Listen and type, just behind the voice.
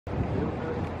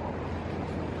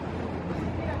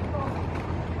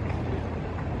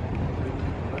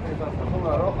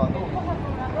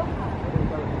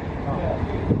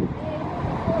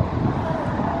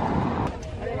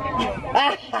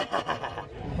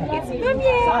It's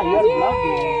premiere!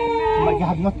 Oh my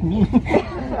god, not me.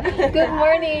 Good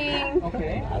morning!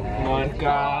 Okay.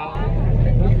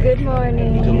 Good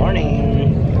morning! Good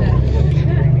morning.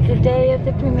 The day of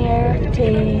the premiere of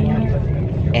TING.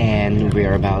 And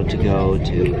we're about to go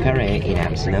to Carré in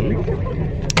Amsterdam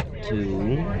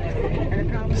to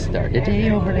start the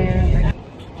day over there.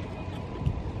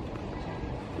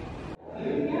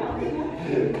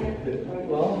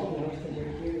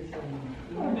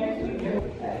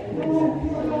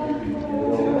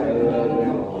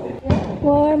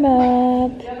 Warm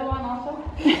up.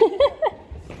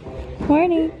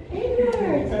 Morning.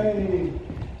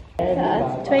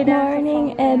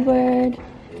 Morning, Edward.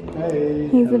 Hey.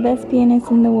 He's the best pianist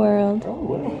in the world. Oh,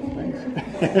 well, thanks.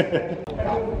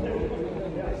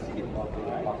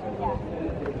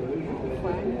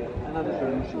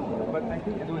 But I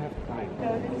think I do have time.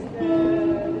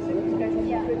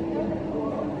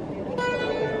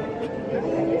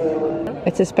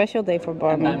 It's a special day for And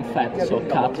barman. I'm fat, so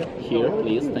cut here,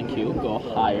 please. Thank you. Go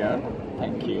higher.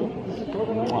 Thank you.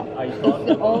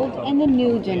 The old and the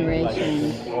new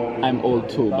generation. I'm old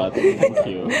too, but thank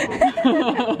you.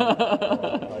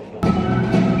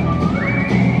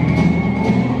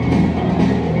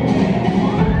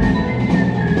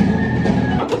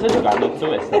 Você jogar no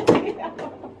seu esse?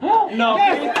 Não.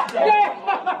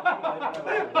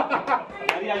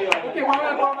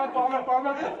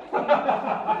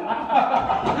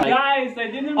 Guys, I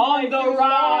didn't. On the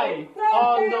right.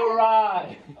 On the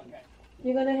right.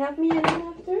 You're gonna help me in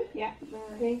after? Yeah.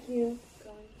 Thank you.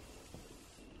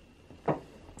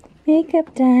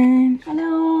 Makeup time.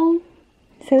 Hello.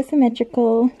 So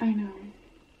symmetrical. I know.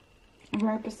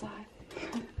 Right beside.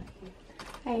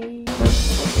 Hey.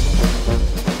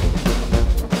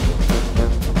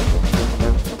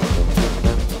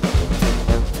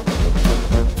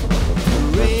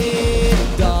 Red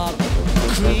dog,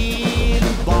 cream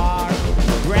bar,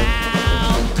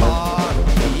 brown car,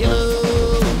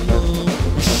 yellow moon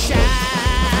shine.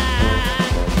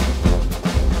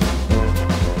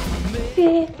 15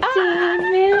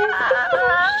 minutes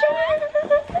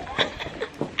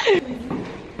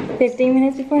before show. 15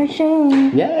 minutes before show.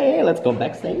 Yay! Let's go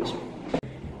backstage.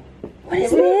 What is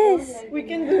this? We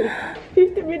can do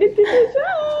 50 minutes in the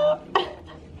show.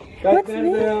 What's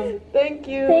this? Thank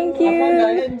you. Thank you.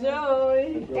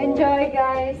 Enjoy. Enjoy,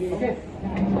 guys.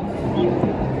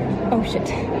 Oh shit.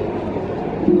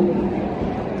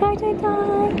 Tie, tie,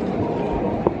 tie.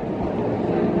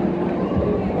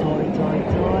 Toy, toy,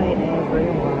 toy,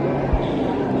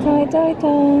 everyone. Tie, tie,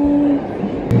 tie.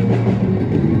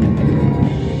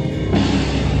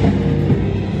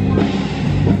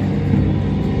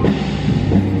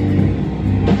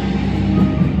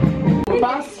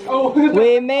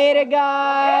 We made it,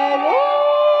 guys!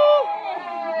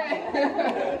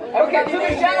 Okay, to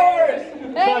the showers!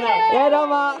 Yeah,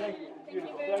 Doma.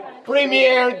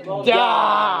 Premiere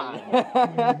done!